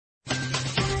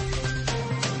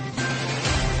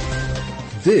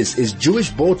This is Jewish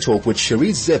Board Talk with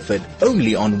Sharice Zeffert,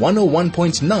 only on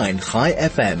 101.9 High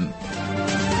FM.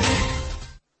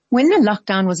 When the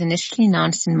lockdown was initially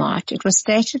announced in March, it was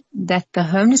stated that the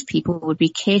homeless people would be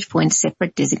cared for in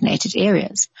separate designated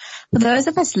areas. For those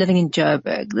of us living in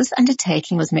Joburg, this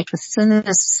undertaking was met with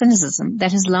cynicism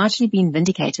that has largely been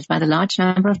vindicated by the large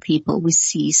number of people we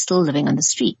see still living on the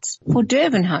streets. For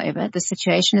Durban, however, the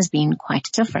situation has been quite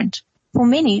different. For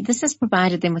many, this has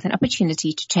provided them with an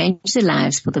opportunity to change their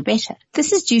lives for the better.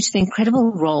 This is due to the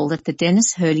incredible role that the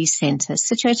Denis Hurley Centre,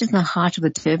 situated in the heart of the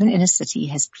Durban inner city,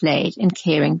 has played in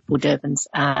caring for Durban's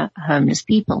homeless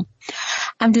people.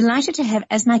 I'm delighted to have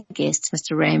as my guest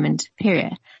Mr. Raymond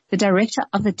Perrier, the director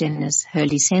of the Denis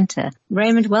Hurley Centre.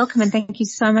 Raymond, welcome and thank you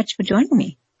so much for joining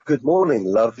me. Good morning.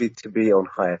 Lovely to be on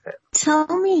High FM. Tell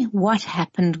me what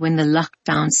happened when the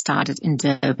lockdown started in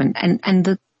Durban and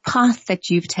the path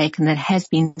that you've taken that has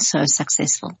been so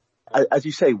successful. As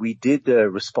you say, we did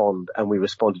respond, and we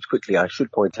responded quickly. I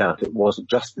should point out it wasn't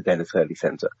just the Denis Hurley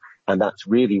Centre, and that's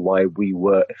really why we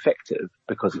were effective,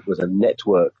 because it was a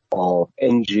network of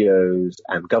NGOs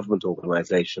and government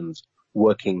organisations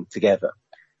working together.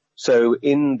 So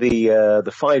in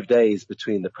the 5 days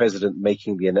between the president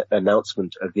making the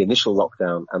announcement of the initial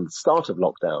lockdown and the start of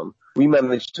lockdown, we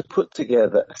managed to put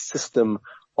together a system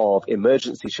of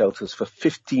emergency shelters for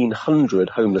 1,500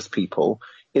 homeless people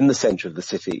in the centre of the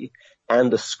city,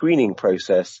 and a screening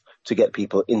process to get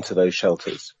people into those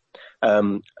shelters.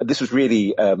 This was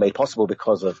really made possible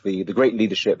because of the great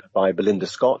leadership by Belinda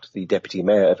Scott, the Deputy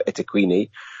Mayor of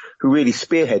eThekwini, who really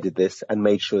spearheaded this and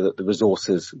made sure that the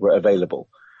resources were available.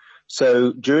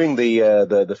 So during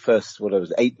the first,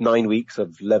 8-9 weeks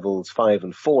of levels 5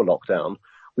 and 4 lockdown,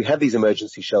 we had these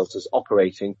emergency shelters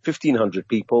operating, 1,500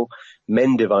 people,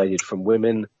 men divided from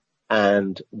women,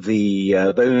 and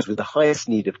those with the highest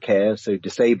need of care, so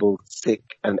disabled, sick,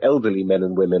 and elderly men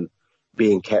and women,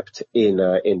 being kept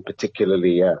in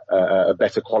particularly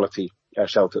better quality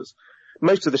shelters.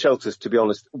 Most of the shelters, to be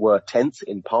honest, were tents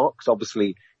in parks.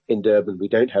 Obviously, in Durban, we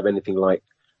don't have anything like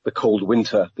the cold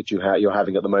winter that you're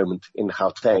having at the moment in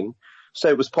Gauteng, so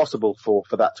it was possible for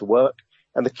that to work.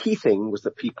 And the key thing was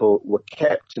that people were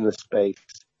kept in a space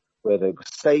where they were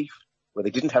safe, where they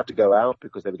didn't have to go out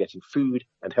because they were getting food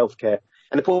and healthcare.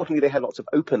 And importantly, they had lots of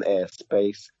open air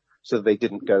space so that they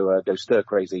didn't go stir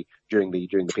crazy during the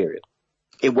period.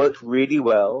 It worked really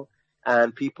well,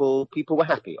 and people were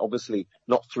happy. Obviously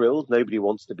not thrilled. Nobody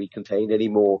wants to be contained any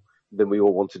more than we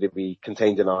all wanted to be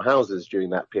contained in our houses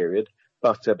during that period.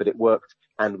 But it worked,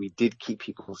 and we did keep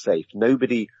people safe.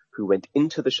 Nobody who went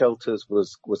into the shelters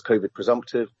was COVID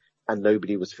presumptive, and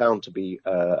nobody was found to be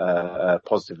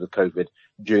positive with COVID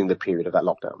during the period of that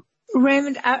lockdown.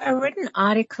 Raymond, I read an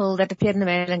article that appeared in the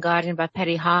Mail and Guardian by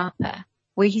Paddy Harper,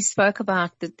 where he spoke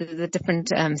about the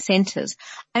different centres,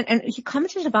 and he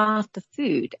commented about the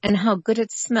food and how good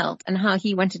it smelt, and how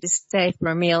he wanted to stay for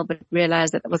a meal but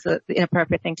realised that was the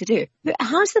inappropriate thing to do.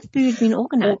 How's the food been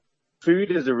organised? Well,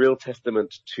 food is a real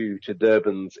testament to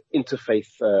Durban's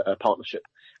interfaith partnership.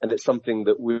 And it's something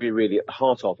that we're really at the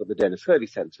heart of at the Denis Hurley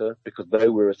Centre, because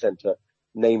though we're a centre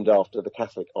named after the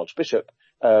Catholic Archbishop,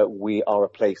 we are a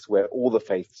place where all the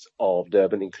faiths of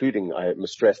Durban, including, I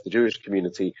must stress, the Jewish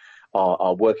community,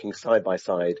 are working side by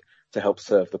side to help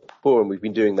serve the poor, and we've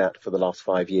been doing that for the last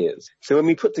 5 years. So when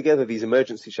we put together these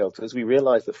emergency shelters, we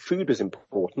realized that food was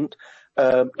important,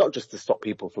 not just to stop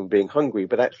people from being hungry,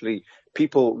 but actually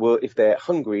people will, if they're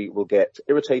hungry, will get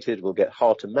irritated, will get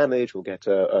hard to manage, will get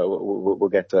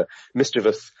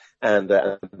mischievous, and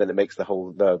then it makes the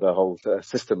whole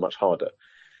system much harder.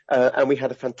 And we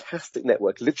had a fantastic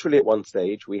network. Literally at one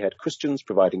stage, we had Christians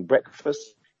providing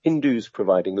breakfast, Hindus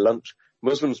providing lunch,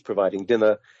 Muslims providing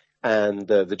dinner, and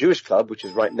the Jewish Club, which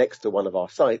is right next to one of our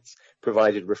sites,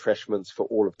 provided refreshments for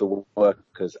all of the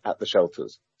workers at the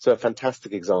shelters. So a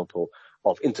fantastic example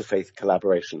of interfaith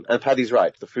collaboration. And Paddy's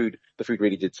right, the food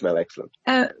really did smell excellent.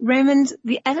 Raymond,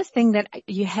 the other thing that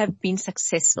you have been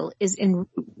successful is in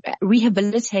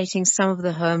rehabilitating some of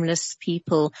the homeless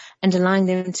people and allowing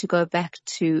them to go back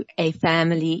to a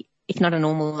family, if not a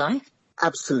normal life.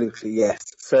 Absolutely, yes.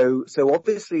 So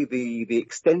obviously the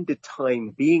extended time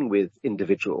being with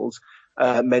individuals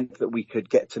meant that we could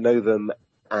get to know them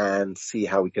and see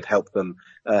how we could help them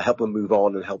move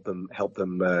on and help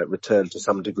them return to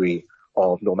some degree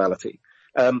of normality.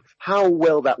 How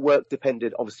well that worked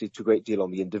depended obviously to a great deal on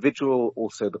the individual,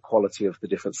 also the quality of the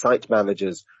different site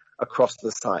managers across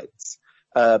the sites.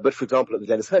 But for example, at the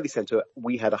Denis Hurley Centre,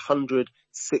 we had 100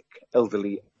 sick,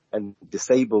 elderly and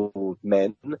disabled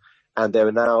men, and there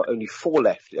are now only 6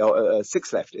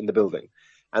 left in the building.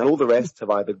 And all the rest have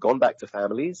either gone back to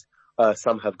families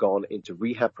Some have gone into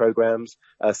rehab programs.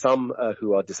 Some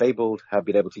who are disabled have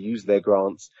been able to use their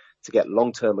grants to get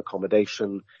long-term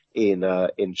accommodation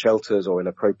in shelters or in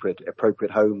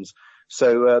appropriate homes.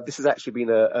 So this has actually been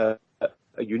a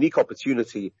unique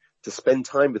opportunity to spend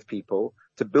time with people,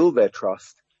 to build their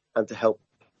trust, and to help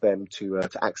them to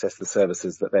access the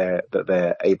services that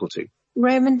they're able to.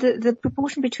 Raymond, the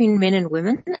proportion between men and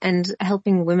women and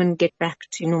helping women get back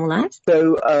to normal lives?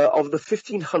 So of the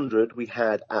 1,500 we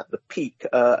had at the peak,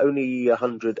 only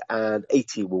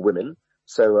 180 were women.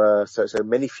 So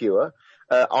many fewer.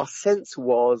 Our sense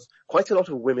was quite a lot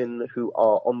of women who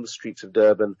are on the streets of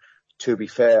Durban, to be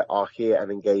fair, are here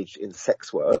and engaged in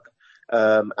sex work.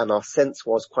 And our sense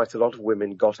was quite a lot of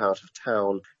women got out of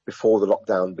town before the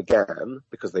lockdown began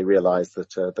because they realized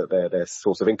that their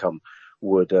source of income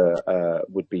would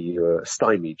be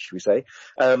stymied, should we say.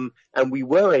 And we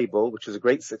were able, which was a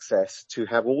great success, to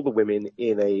have all the women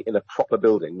in a proper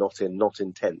building, not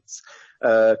in tents.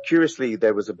 Curiously,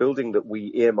 there was a building that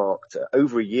we earmarked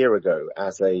over a year ago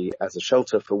as a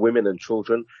shelter for women and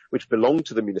children, which belonged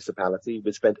to the municipality.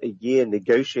 We spent a year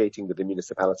negotiating with the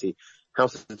municipality how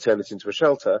to turn it into a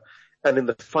shelter. And in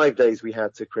the 5 days we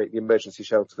had to create the emergency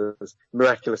shelters,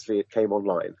 miraculously it came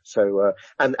online. So,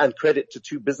 and credit to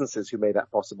two businesses who made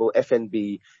that possible,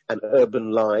 FNB and Urban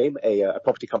Lime, a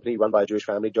property company run by a Jewish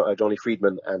family, Johnny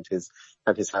Friedman and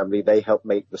his family. They helped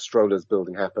make the strollers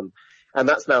building happen. And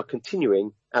that's now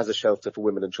continuing as a shelter for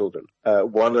women and children.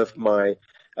 One of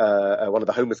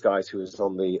the homeless guys who was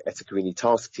on the eThekwini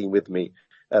task team with me,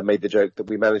 made the joke that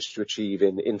we managed to achieve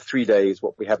in 3 days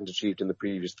what we haven't achieved in the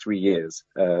previous 3 years.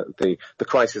 The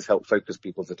crisis helped focus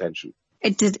people's attention.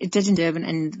 It did in Durban,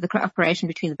 and the cooperation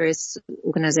between the various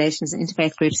organizations and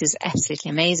interfaith groups is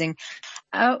absolutely amazing.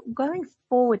 Going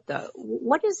forward though,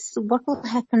 what will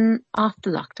happen after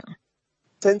lockdown?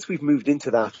 Since we've moved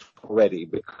into that already,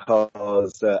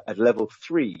 because at level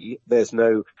 3 there's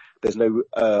no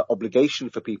obligation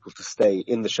for people to stay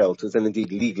in the shelters, and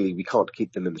indeed legally we can't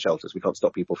keep them in the shelters. We can't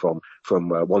stop people from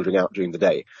wandering out during the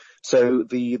day. So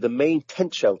the main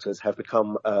tent shelters have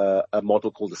become a model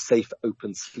called a safe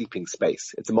open sleeping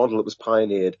space. It's a model that was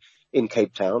pioneered in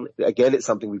Cape Town. Again, it's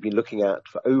something we've been looking at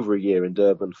for over a year in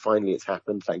Durban. Finally, it's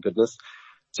happened, thank goodness.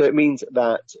 So it means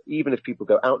that even if people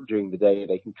go out during the day,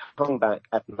 they can come back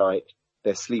at night.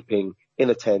 They're sleeping in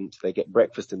a tent. They get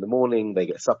breakfast in the morning. They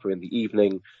get supper in the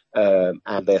evening,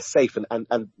 and they're safe.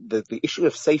 And the issue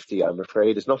of safety, I'm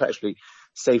afraid, is not actually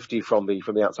safety from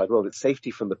the outside world. It's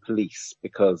safety from the police,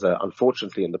 because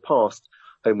unfortunately, in the past,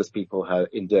 homeless people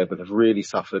in Durban have really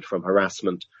suffered from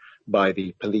harassment by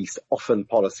the police, often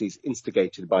policies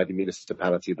instigated by the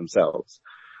municipality themselves.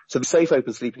 So the safe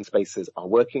open sleeping spaces are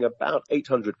working. About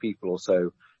 800 people or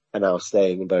so are now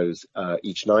staying in those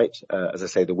each night. As I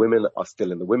say, the women are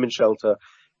still in the women's shelter,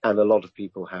 and a lot of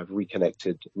people have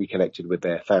reconnected with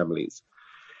their families.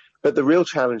 But the real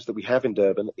challenge that we have in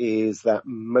Durban is that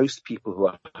most people who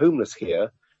are homeless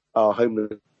here are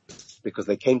homeless because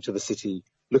they came to the city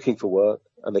looking for work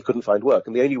and they couldn't find work.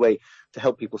 And the only way to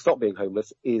help people stop being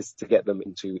homeless is to get them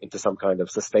into some kind of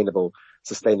sustainable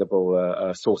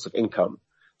source of income.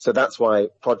 So that's why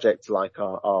projects like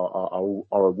our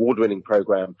award-winning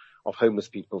program of homeless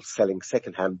people selling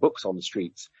second-hand books on the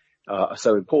streets are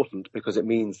so important, because it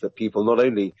means that people not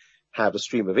only have a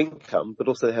stream of income, but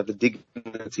also have the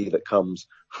dignity that comes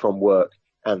from work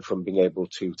and from being able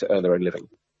to earn their own living.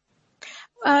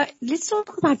 Let's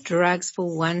talk about drugs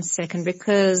for 1 second,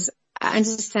 because I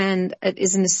understand it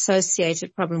is an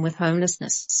associated problem with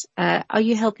homelessness. Are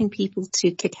you helping people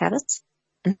to kick habits?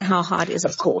 And how hard is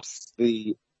it?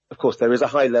 Of course, there is a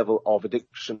high level of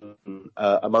addiction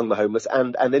among the homeless,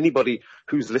 and anybody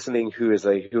who's listening who is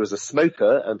a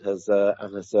smoker and has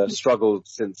struggled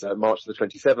since March the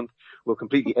 27th will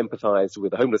completely empathise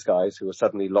with the homeless guys who are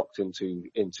suddenly locked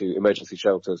into emergency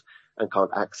shelters and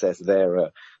can't access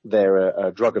their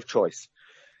drug of choice.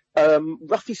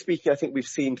 Roughly speaking, I think we've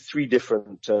seen 3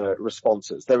 different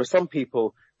responses. There are some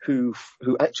people who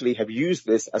actually have used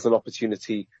this as an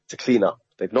opportunity to clean up.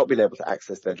 They've not been able to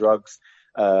access their drugs.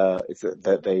 It's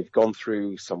that they've gone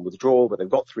through some withdrawal, but they've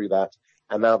got through that,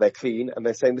 and now they're clean, and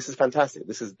they're saying, this is fantastic.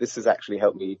 This has actually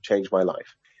helped me change my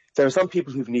life. There are some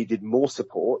people who've needed more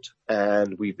support,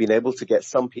 and we've been able to get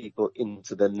some people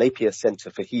into the Napier Centre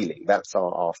for Healing. That's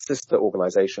our sister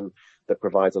organization that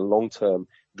provides a long-term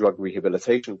drug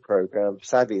rehabilitation program.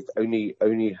 Sadly, it's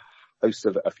only hosts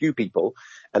of a few people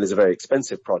and is a very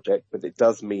expensive project, but it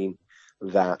does mean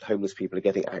that homeless people are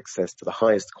getting access to the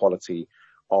highest quality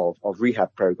of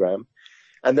rehab program.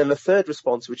 And then the third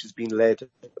response, which has been led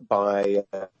by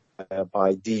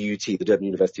by DUT, the Durban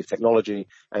University of Technology,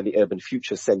 and the Urban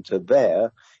Future Centre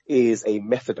there is a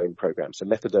methadone program. So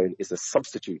methadone is a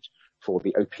substitute for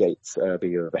the opiates,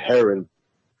 the heroin,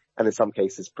 and in some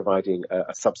cases providing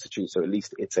a substitute. So at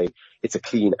least it's a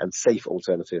clean and safe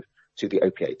alternative to the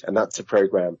opiate. And that's a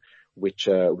program which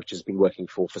has been working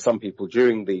for some people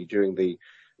during the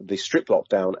strict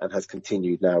lockdown and has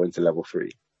continued now into level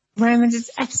 3. Raymond, it's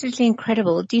absolutely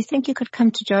incredible. Do you think you could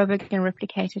come to Joburg and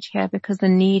replicate it here because the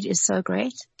need is so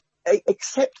great?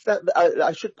 Except that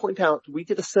I should point out, we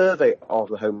did a survey of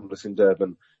the homeless in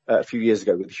Durban a few years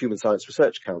ago with the Human Science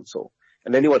Research Council.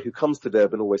 And anyone who comes to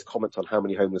Durban always comments on how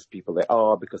many homeless people there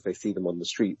are because they see them on the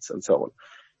streets and so on.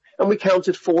 And we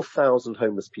counted 4,000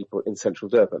 homeless people in central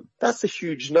Durban. That's a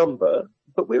huge number,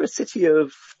 but we're a city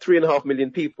of 3.5 million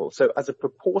people. So as a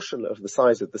proportion of the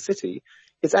size of the city,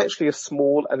 it's actually a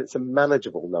small and it's a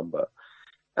manageable number.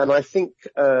 And I think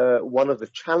one of the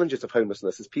challenges of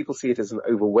homelessness is people see it as an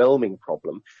overwhelming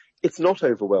problem. It's not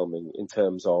overwhelming in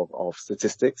terms of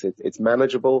statistics. It's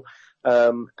manageable,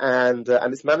 and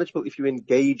it's manageable if you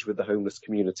engage with the homeless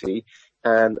community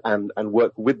and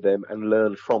work with them and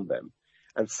learn from them.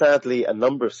 And sadly, a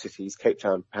number of cities, Cape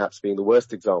Town perhaps being the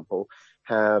worst example,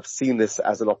 have seen this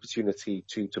as an opportunity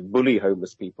to bully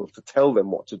homeless people, to tell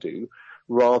them what to do,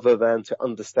 rather than to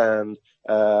understand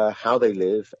how they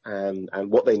live and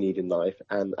what they need in life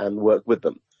and work with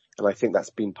them. And I think that's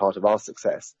been part of our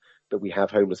success, that we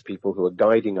have homeless people who are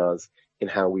guiding us in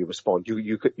how we respond.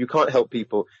 You can't help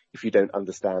people if you don't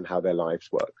understand how their lives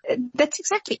work. That's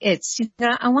exactly it.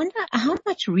 I wonder how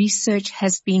much research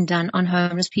has been done on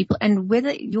homeless people and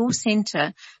whether your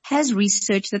centre has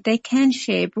research that they can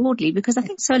share broadly, because I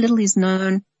think so little is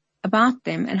known about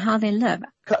them and how they live.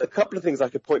 A couple of things I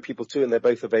could point people to, and they're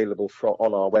both available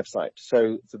on our website.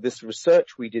 So this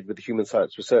research we did with the Human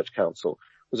Science Research Council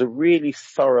was a really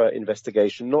thorough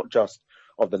investigation, not just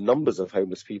of the numbers of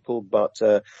homeless people, but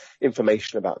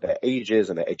information about their ages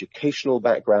and their educational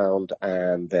background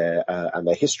and their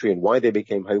history and why they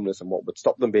became homeless and what would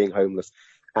stop them being homeless,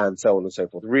 and so on and so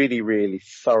forth. Really, really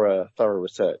thorough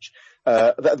research.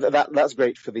 That's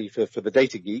great for the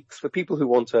data geeks. For people who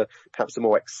want perhaps a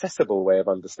more accessible way of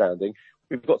understanding,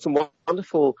 we've got some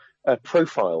wonderful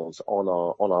profiles on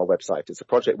our website. It's a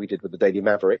project we did with the Daily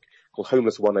Maverick called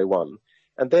Homeless 101.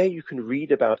 And there you can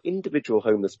read about individual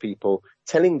homeless people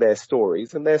telling their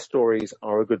stories, and their stories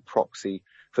are a good proxy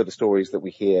for the stories that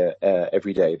we hear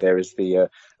every day. There is the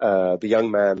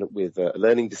young man with a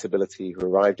learning disability who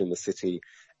arrived in the city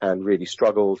and really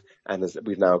struggled, and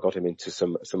we've now got him into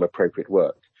some appropriate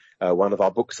work. One of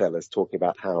our booksellers talking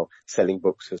about how selling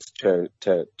books has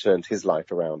turned his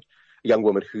life around. A young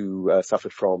woman who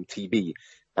suffered from TB,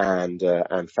 and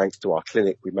thanks to our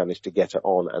clinic, we managed to get her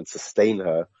on and sustain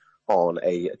her on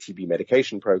a TB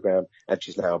medication program, and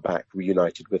she's now back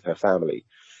reunited with her family.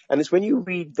 And it's when you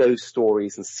read those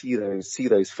stories and see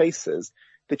those faces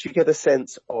that you get a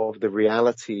sense of the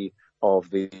reality of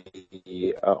the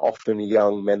often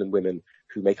young men and women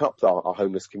who make up our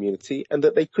homeless community, and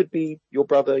that they could be your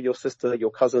brother, your sister,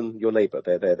 your cousin, your neighbor.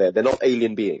 They're not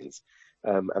alien beings.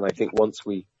 And I think once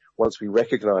we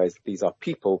recognize these are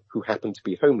people who happen to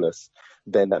be homeless,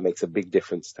 then that makes a big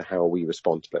difference to how we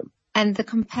respond to them. And the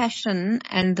compassion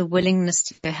and the willingness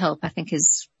to help, I think,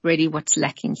 is really what's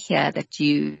lacking here that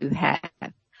you have.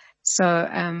 So,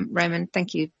 Raymond,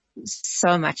 thank you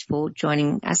so much for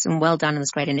joining us, and well done on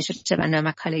this great initiative. I know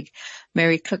my colleague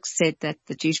Mary Cook said that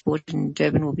the Jewish board in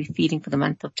Durban will be feeding for the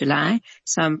month of July.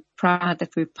 So I'm proud that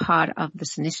we're part of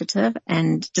this initiative,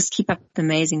 and just keep up the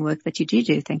amazing work that you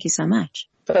do. Thank you so much.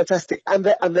 Fantastic. And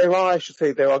there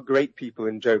are great people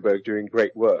in Joburg doing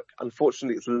great work.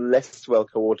 Unfortunately, it's less well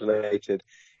coordinated,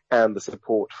 and the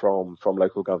support from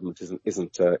local government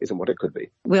isn't what it could be.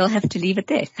 We'll have to leave it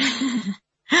there.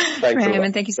 Thanks,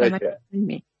 Raymond, thank you so much for joining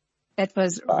me. That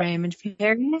was Bye. Raymond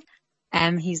Perrier.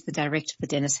 He's the director of the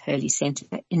Denis Hurley Centre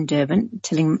in Durban,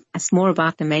 telling us more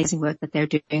about the amazing work that they're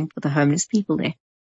doing for the homeless people there.